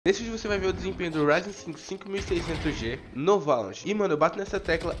Nesse vídeo você vai ver o desempenho do Ryzen 5600G no Valorant. E mano, eu bato nessa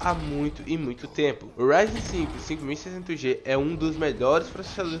tecla há muito tempo. O Ryzen 5600G é um dos melhores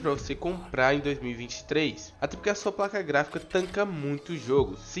processadores para você comprar em 2023. Até porque a sua placa gráfica tanca muito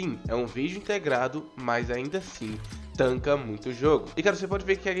jogo. Sim, é um vídeo integrado, mas ainda assim tanca muito jogo. E cara, você pode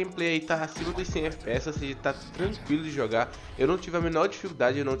ver que a gameplay aí tá acima dos 100 FPS, ou seja, tá tranquilo de jogar. Eu não tive a menor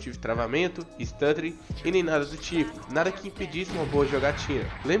dificuldade, eu não tive travamento, stuttering e nem nada do tipo. Nada que impedisse uma boa jogatina.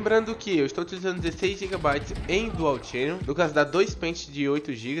 Lembrando que eu estou utilizando 16 GB em Dual Channel, no caso dá 2 pentes de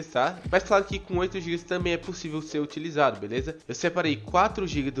 8 GB, tá? Mas claro que com 8 GB também é possível ser utilizado, beleza? Eu separei 4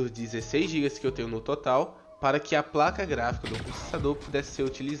 GB dos 16 GB que eu tenho no total, para que a placa gráfica do processador pudesse ser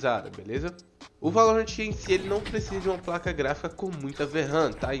utilizada, beleza? O Valorant em si ele não precisa de uma placa gráfica com muita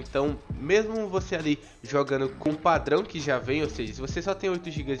VRAM, tá? Então, mesmo você ali jogando com o padrão que já vem, ou seja, se você só tem 8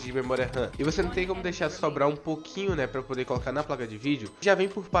 GB de memória RAM e você não tem como deixar sobrar um pouquinho, né, para poder colocar na placa de vídeo, já vem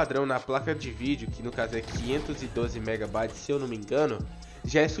por padrão na placa de vídeo, que no caso é 512 MB, se eu não me engano,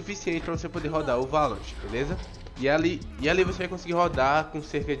 já é suficiente para você poder rodar o Valorant, beleza? E ali você vai conseguir rodar com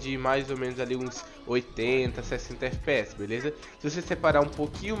cerca de mais ou menos ali uns 80, 60 FPS, beleza? Se você separar um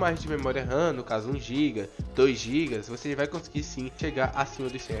pouquinho mais de memória RAM, no caso 1 GB, 2 GB, você vai conseguir sim chegar acima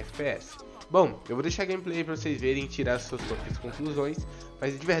dos 100 FPS. Bom, eu vou deixar a gameplay para vocês verem e tirar as suas próprias conclusões,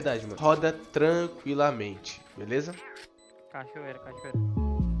 mas de verdade, mano, roda tranquilamente, beleza? Cachoeira.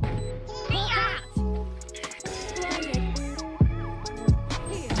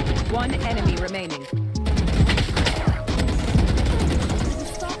 One enemy remaining.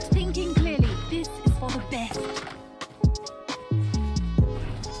 Thinking clearly, this is for the best.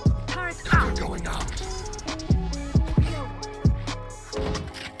 Cover going out.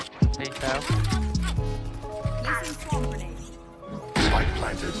 Spike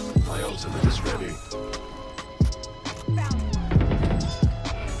planted. My ultimate is ready.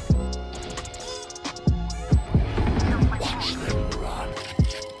 Watch them run.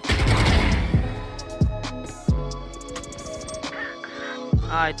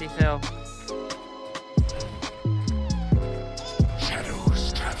 Ai, tem céu.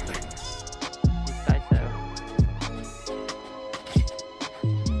 Shadows traveling. Está céu.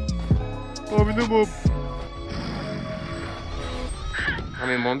 Homem no mob.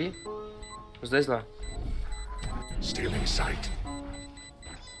 Homem bomb. Os dois lá. Stealing sight.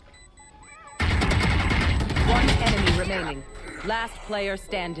 One enemy remaining. Last player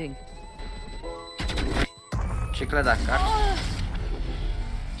standing. Chicla da cara.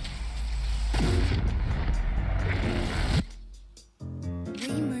 We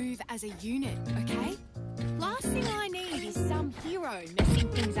move as a unit, okay? Last thing I need is some hero messing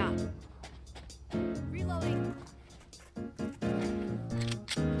things up. Reloading.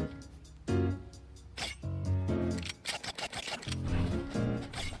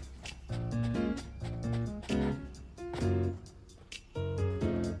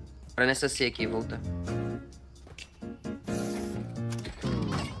 Bora nessa C aqui, volta.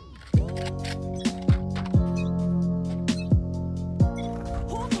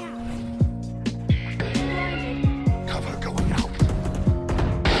 Hawk out. Cover going out.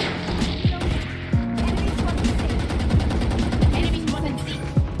 Enemy spotted C.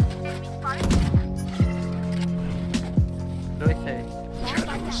 Dois céus.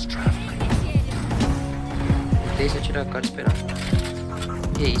 Shadows traveling. Deixa eu tirar a cara e esperar.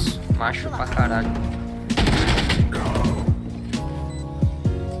 Que isso? Macho pra caralho.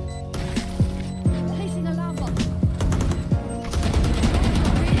 Placing alarm bot.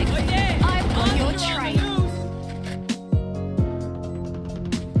 I'm on your trail.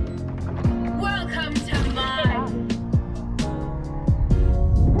 Welcome to mine.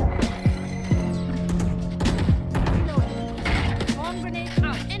 Bomb grenade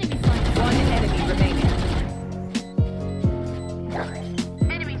out. Enemy spotted. One enemy remaining.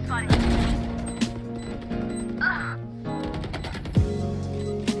 Enemy spotted.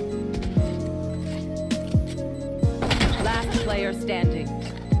 Last player standing.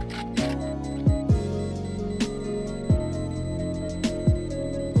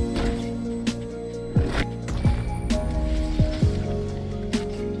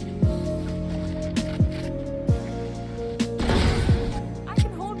 I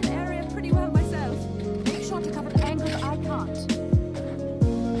can hold an area pretty well myself. Make sure to cover the angles I can't.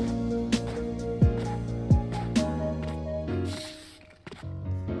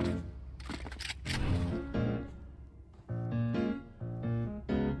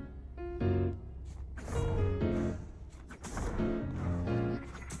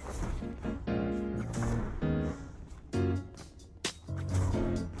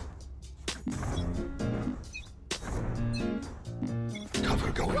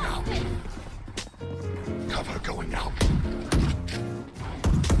 Cover going out. Cover going out.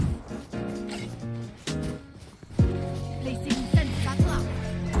 Placing sensor battle up.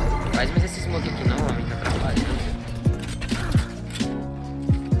 Faz mais esse smoke aqui não, homem, tá atrapalhando.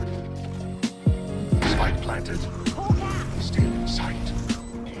 Spike planted. Stealing sight.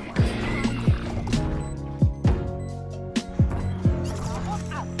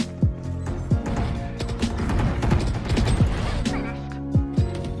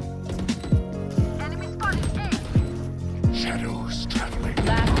 Shadows traveling.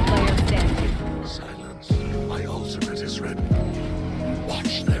 Last player standing. Silence. My ultimate is ready.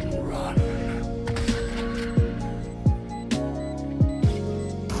 Watch them run.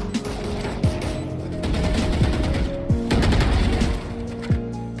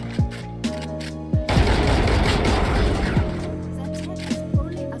 That tech is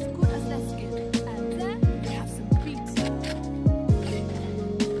only as good as their skill. And there we have some beats.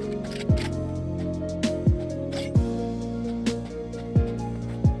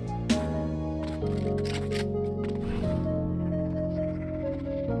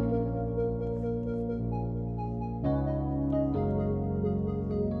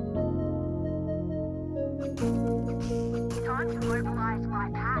 Time to mobilize my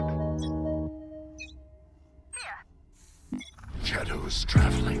pack. Shadows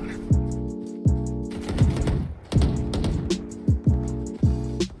traveling.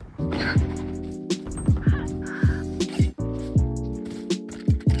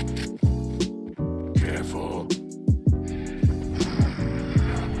 Careful.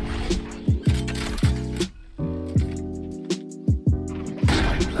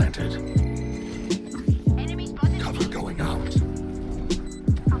 Spike planted. Enemy spotted. Cover going out.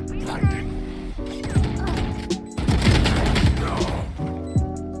 Blinding. No.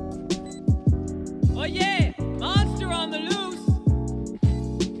 Oh yeah! Monster on the loose!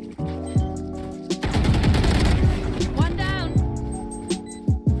 One down.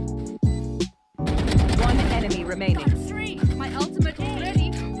 One enemy remaining. Got three. My ultimate is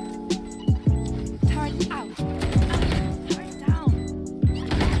ready. Turret out. Turret down.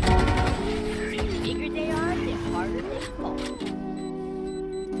 The bigger they are, the harder they fall.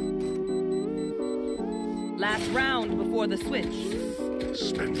 Last round before the switch.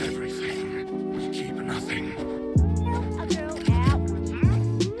 Spend everything. We keep nothing. Help a girl out, would you?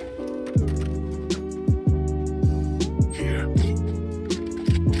 Here.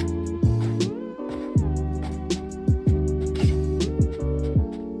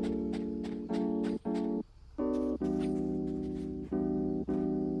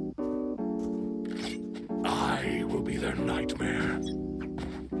 I will be their nightmare.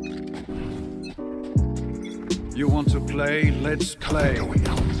 You want to play? Let's play. Going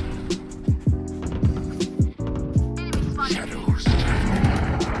out. Shadows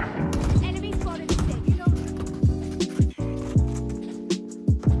traveling. Enemy spotted. Stay below.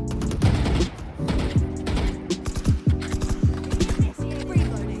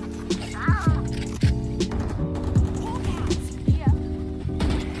 Reloading. Hawk out. Here.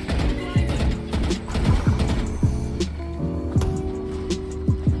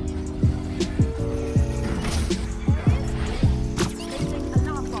 Placing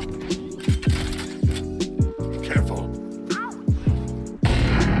alarm bomb. Careful.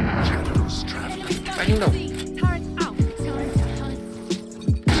 Shadows traveling. Vai lindão. Turret out. Time to hunt.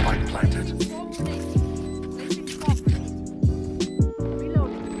 Spike planted. Swarm placing. Placing swarm grenade.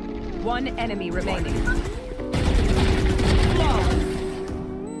 Reloading. One enemy remaining.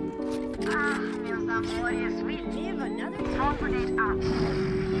 Feels amor sweet. Live another swarm grenade out.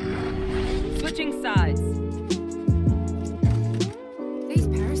 Switching sides. These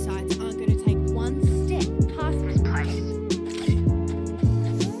parasites aren't going to take one step past this place.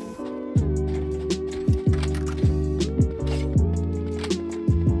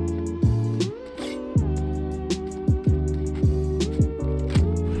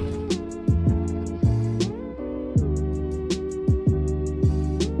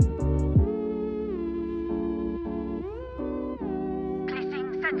 Placing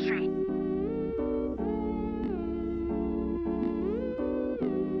sentry.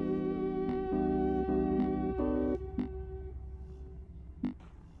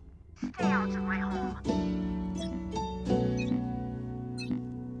 Stay out of my home.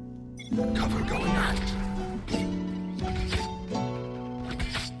 Cover going out.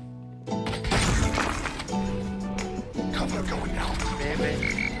 Cover going out. Bebe.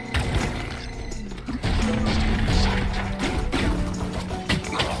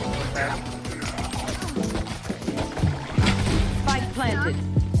 Spike planted.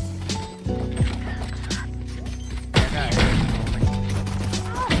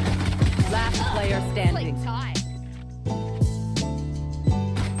 player standing. Sleep tight.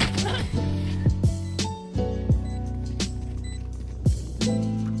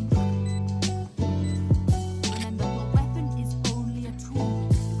 Remember, your weapon is only a tool.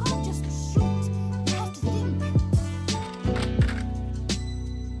 You can't just shoot. You have to think.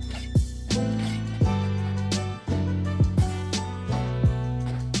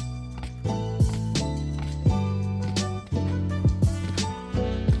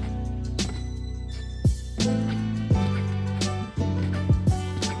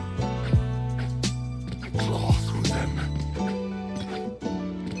 Claw through them.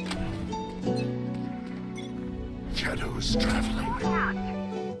 Shadows traveling.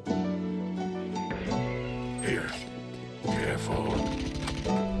 Here. Careful.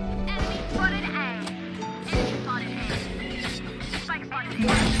 Enemy spotted A. Enemy spotted A. Spike spotted A.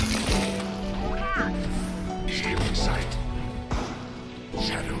 Walk out. Shield in sight.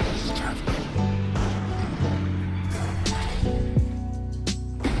 Shadows traveling.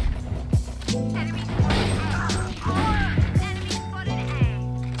 Enemy spotted A. Enemy spotted A.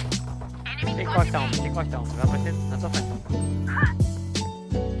 Enemy Tem spotted costão, tem costão. Vai aparecer na tua frente.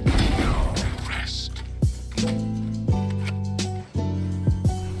 No rest.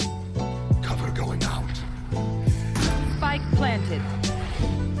 Cover going out. Spike planted.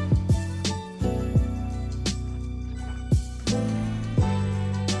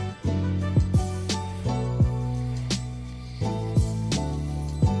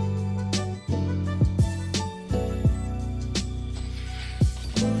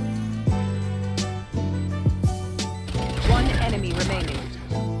 One enemy remaining.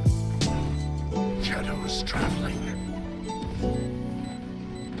 Shadows traveling.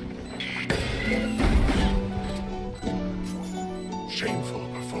 Shameful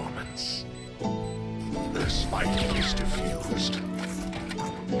performance. The spike is diffused.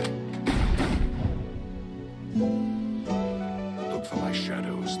 Look for my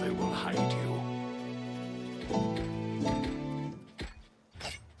shadows, they will hide you.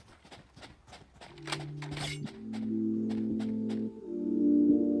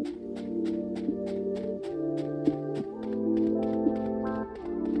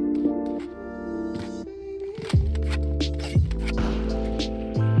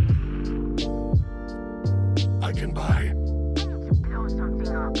 I can buy. Blow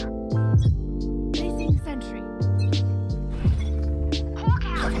something up. Placing sentry. Hawk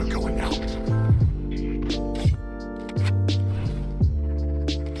out. Cover going out.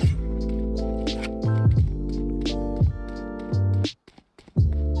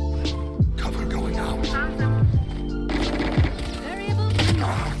 Cover going out. Variable.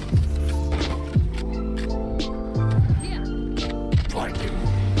 Here. Blinding.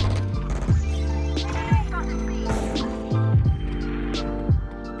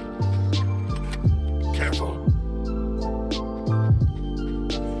 Careful.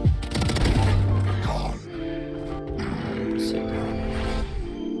 Gone.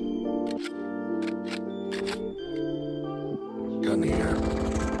 Gun here.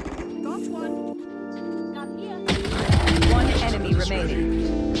 Got one. Gun here. One enemy remaining.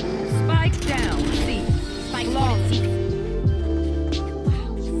 Spike down. C. Spike Long. C.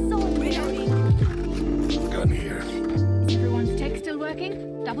 Wow, so reloading. Gun here. Is everyone's tech still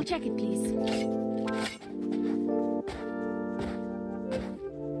working? Double check it, please.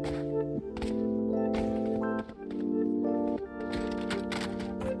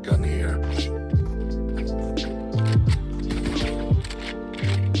 Gun here.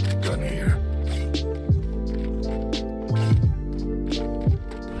 Gun here.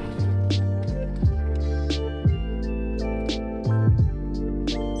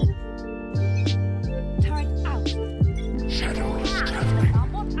 Turret out. Shadows traveling.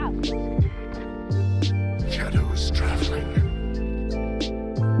 Armor out.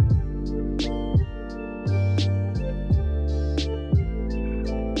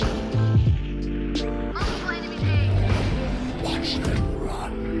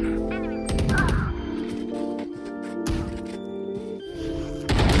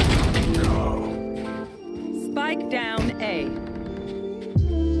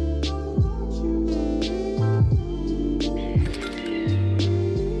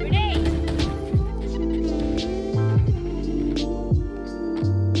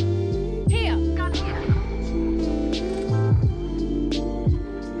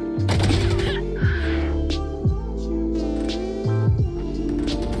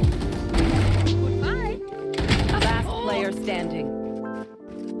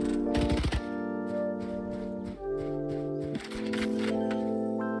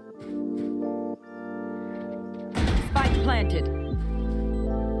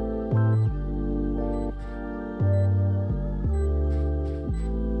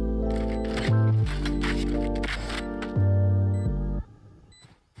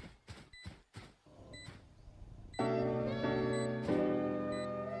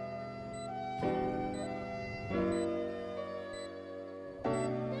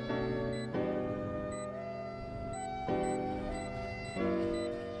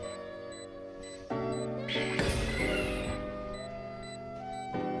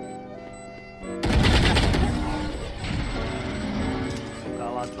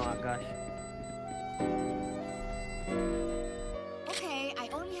 Não agacha. Okay, I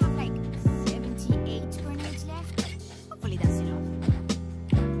only have like 78 grenades left. Hopefully that's enough.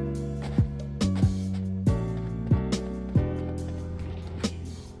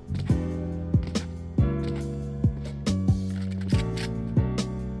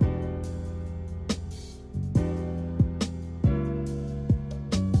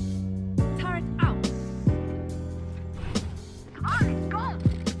 Turret out.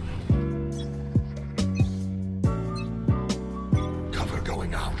 Cover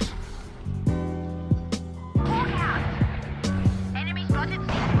going out. Enemy spotted.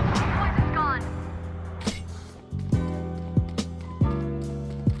 Poison's gone.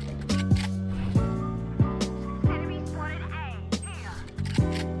 Enemy spotted A. Here.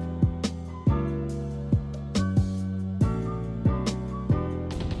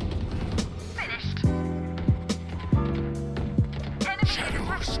 Finished. Enemy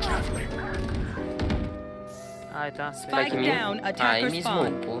Shadows traveling. Ai, tá. Spike Aqui, down, Aí attacker me spawn.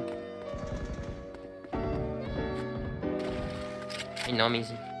 smocou. Em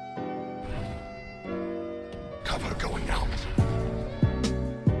nomes. Cover going out.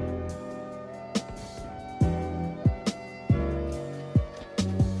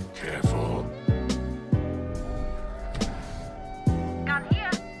 Careful. gun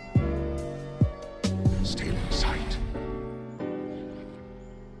here. Still in sight.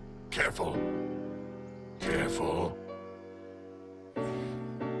 Careful. Careful.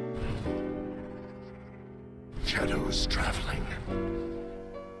 Shadows traveling.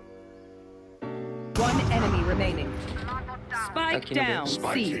 One enemy remaining. Spike Aqui no down,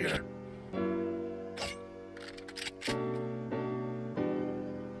 Spike C. here.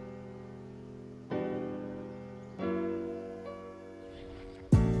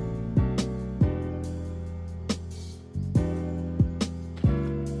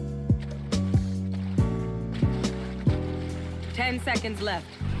 Ten seconds left.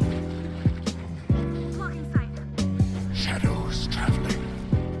 Blocking sight. Shadows traveling.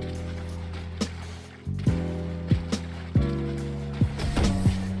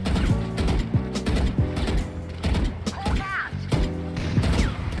 Hold out.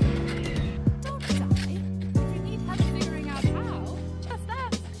 Don't die. If you need help figuring out how, just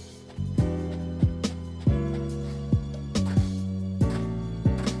ask.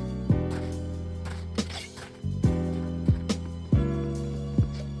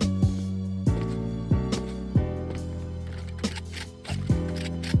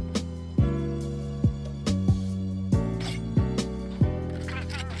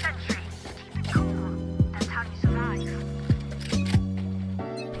 Placing sentry. Keep it cool. That's how you survive.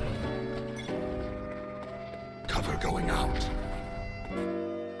 Cover going out.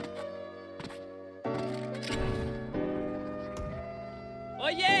 Oh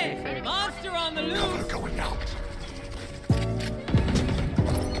yeah! Monster on the Cover loose! going out.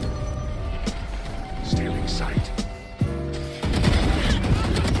 Stealing sight.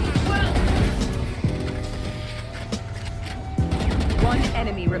 One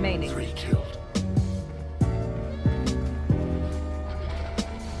enemy remaining. 3 killed.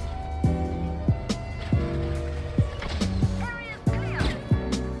 Area's clear.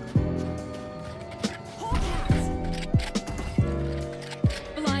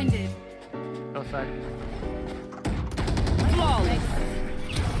 Blinded. Tô side. Flawless.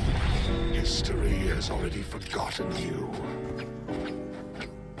 History has already forgotten you.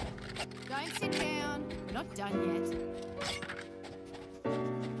 Don't sit down. We're not done yet.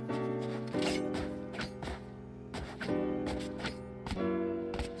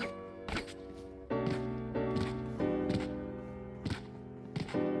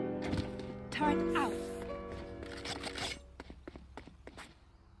 Turret out.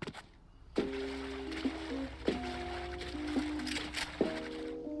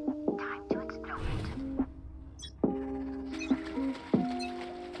 Time to explode.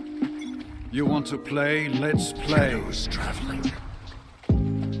 You want to play? Let's play. Shadows traveling.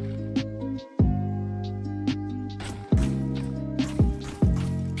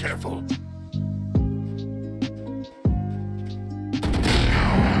 Careful.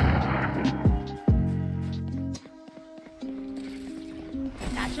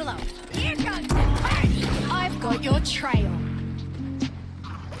 Natural out. Here comes the party. I've got your trail.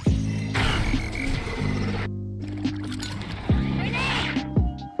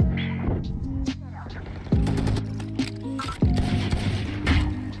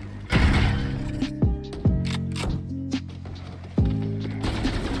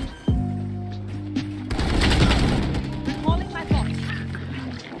 Recalling my bot.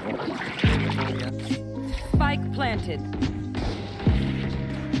 Spike planted.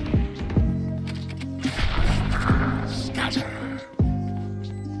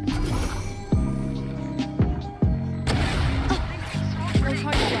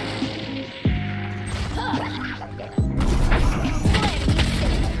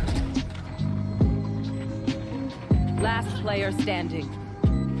 player standing.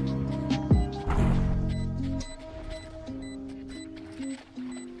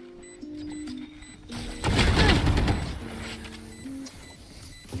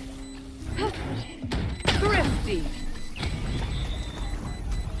 Thrifty.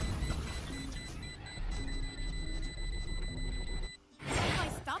 My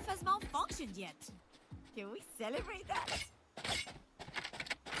stuff has malfunctioned yet. Can we celebrate that?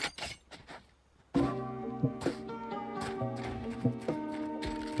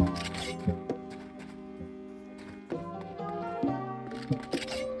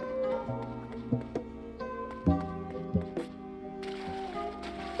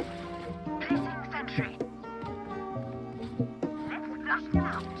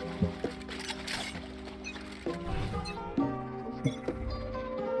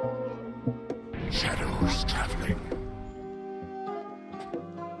 Shadows traveling.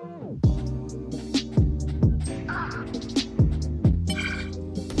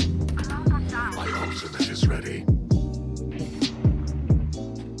 My ultimate is ready.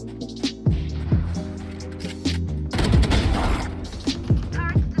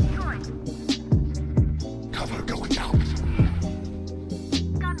 Cover going out.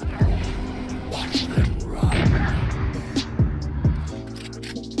 Watch them run.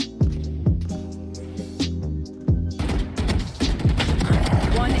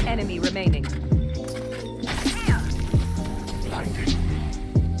 One enemy remaining. Blinding.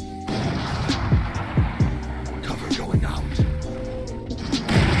 Cover going out.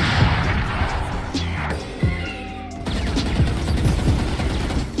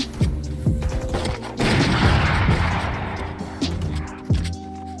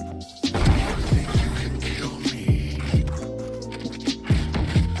 You think you can kill me?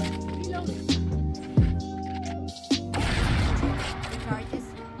 Charges,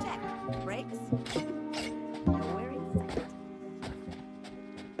 check. Brakes. Nowhere in sight.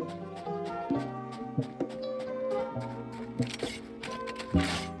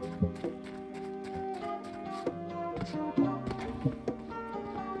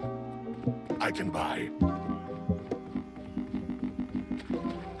 I can buy.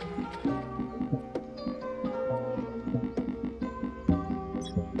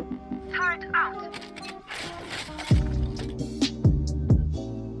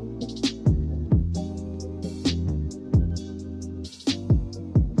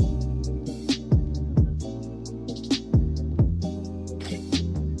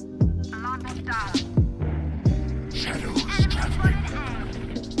 Shadows traveling.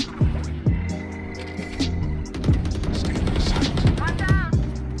 Stay in sight.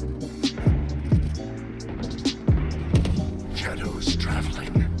 Shadows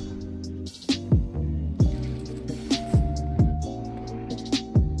traveling.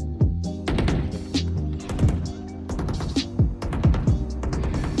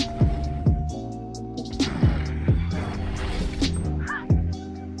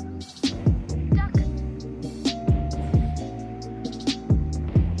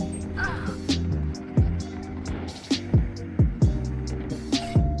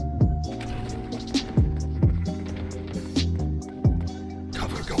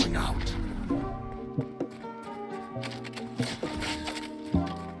 Cover going out.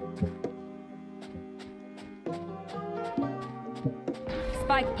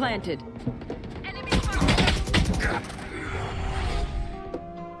 Spike planted.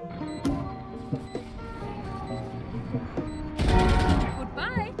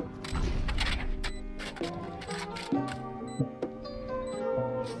 Goodbye.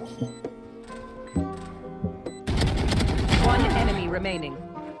 One enemy remaining.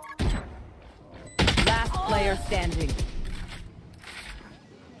 Last player standing.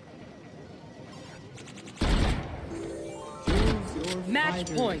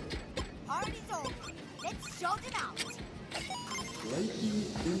 Match point. Party's over. Let's show them out.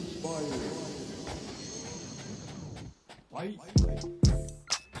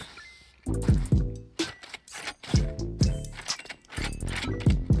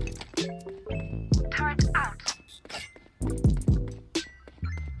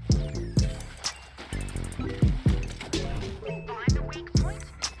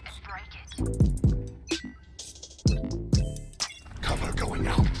 Cover going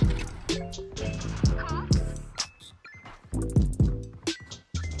out.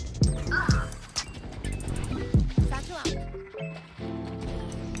 Satchel out.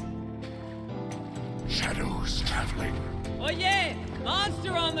 Shadows traveling. Oh yeah!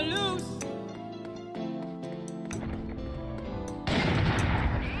 Monster on the loose!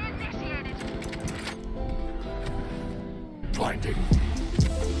 Blinding.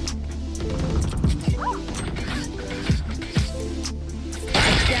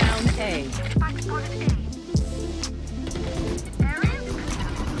 A.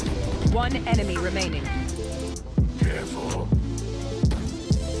 One enemy remaining.